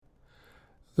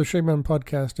The Shaman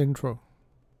Podcast intro.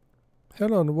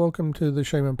 Hello and welcome to the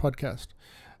Shaman Podcast.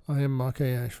 I am Mark A.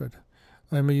 Ashford.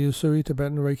 I am a Usui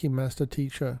Tibetan Reiki Master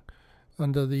Teacher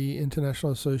under the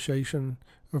International Association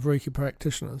of Reiki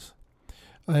Practitioners.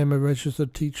 I am a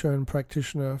registered teacher and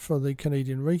practitioner for the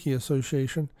Canadian Reiki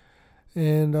Association,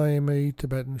 and I am a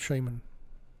Tibetan shaman.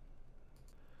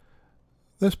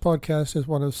 This podcast is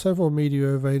one of several media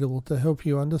available to help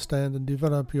you understand and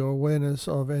develop your awareness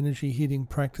of energy healing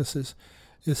practices,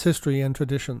 its history and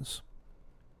traditions.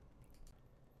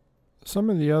 Some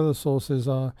of the other sources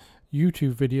are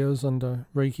YouTube videos under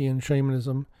Reiki and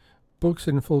Shamanism, books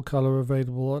in full color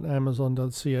available at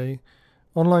Amazon.ca,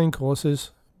 online courses,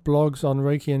 blogs on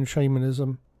Reiki and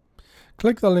Shamanism.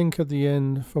 Click the link at the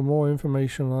end for more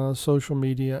information on our social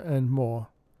media and more.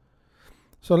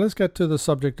 So let's get to the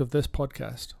subject of this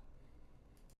podcast.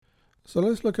 So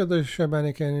let's look at the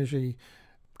shamanic energy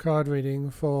card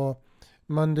reading for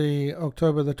Monday,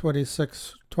 October the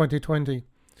 26th, 2020.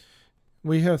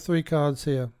 We have three cards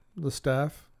here: the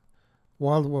staff,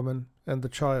 wild woman, and the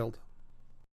child.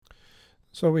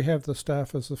 So we have the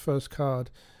staff as the first card.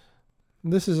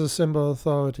 This is a symbol of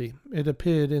authority. It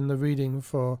appeared in the reading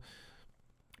for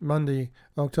Monday,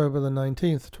 October the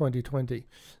 19th, 2020.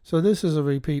 So this is a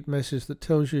repeat message that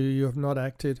tells you have not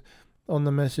acted on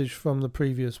the message from the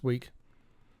previous week.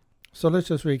 So let's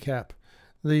just recap.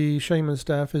 The shaman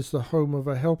staff is the home of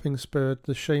a helping spirit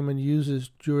the shaman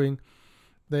uses during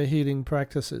their healing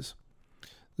practices.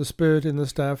 The spirit in the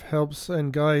staff helps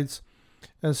and guides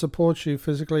and supports you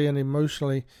physically and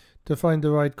emotionally to find the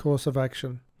right course of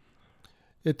action.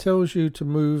 It tells you to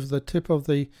move the tip of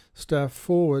the staff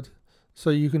forward so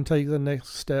you can take the next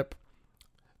step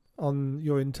on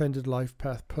your intended life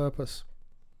path purpose.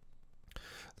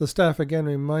 The staff again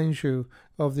reminds you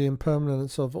of the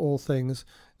impermanence of all things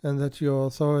and that your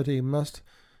authority must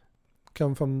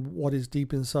come from what is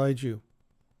deep inside you,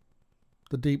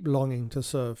 the deep longing to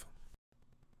serve.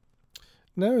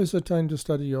 Now is the time to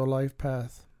study your life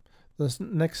path, the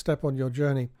next step on your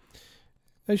journey.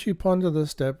 As you ponder the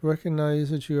step, recognize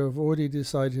that you have already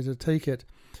decided to take it.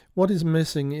 What is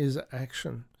missing is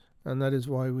action, and that is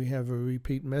why we have a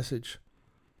repeat message.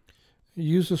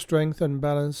 Use the strength and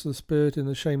balance the spirit in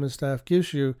the shaman staff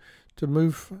gives you to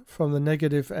move from the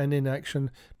negative and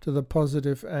inaction to the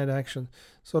positive and action.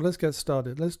 So let's get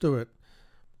started. Let's do it.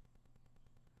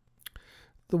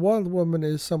 The wild woman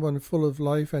is someone full of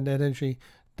life and energy,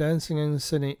 dancing and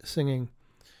singing.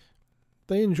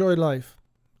 They enjoy life.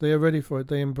 They are ready for it.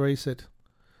 They embrace it.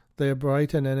 They are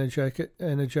bright and energetic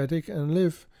and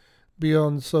live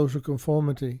beyond social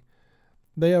conformity.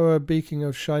 They are a beacon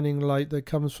of shining light that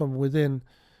comes from within.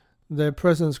 Their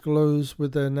presence glows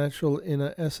with their natural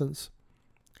inner essence.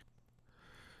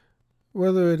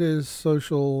 Whether it is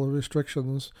social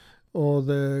restrictions or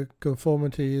their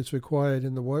conformity is required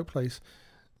in the workplace,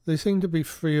 they seem to be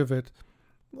free of it,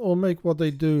 or make what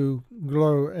they do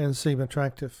glow and seem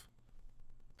attractive.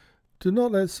 Do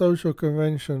not let social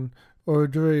convention or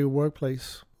a dreary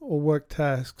workplace or work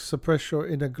tasks suppress your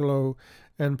inner glow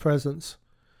and presence.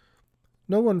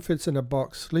 No one fits in a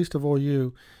box, least of all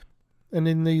you, and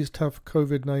in these tough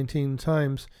COVID-19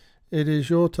 times, it is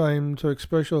your time to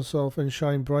express yourself and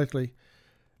shine brightly.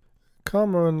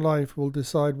 Karma and life will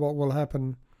decide what will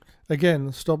happen.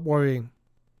 Again, stop worrying.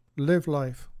 Live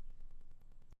life.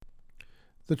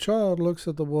 The child looks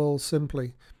at the world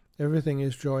simply. Everything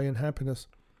is joy and happiness.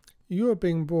 You are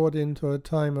being brought into a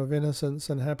time of innocence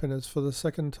and happiness for the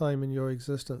second time in your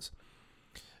existence.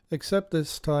 Accept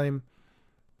this time,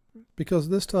 because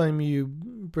this time you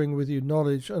bring with you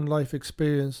knowledge and life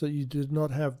experience that you did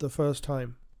not have the first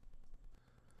time.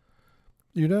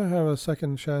 You now have a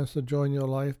second chance to join your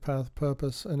life path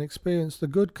purpose and experience the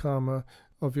good karma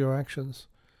of your actions.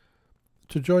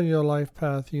 To join your life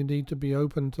path, you need to be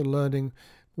open to learning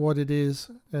what it is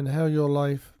and how your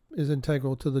life is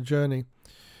integral to the journey.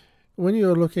 When you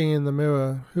are looking in the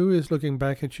mirror, who is looking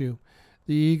back at you?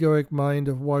 The egoic mind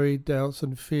of worry, doubts,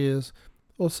 and fears,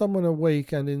 or someone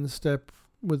awake and in step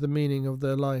with the meaning of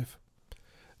their life?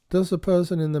 Does the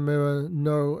person in the mirror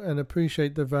know and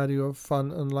appreciate the value of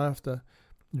fun and laughter,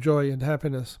 joy and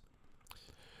happiness?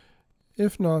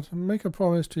 If not, make a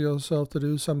promise to yourself to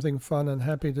do something fun and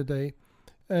happy today,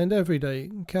 and every day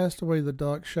cast away the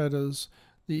dark shadows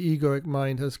the egoic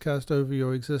mind has cast over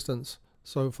your existence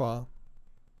so far.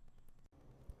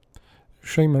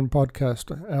 Shaman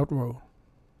Podcast Outro.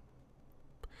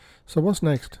 So what's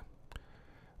next?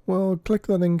 Well, click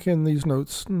the link in these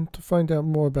notes to find out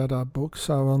more about our books,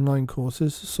 our online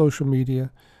courses, social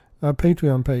media, our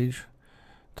Patreon page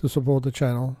to support the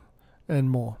channel, and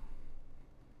more.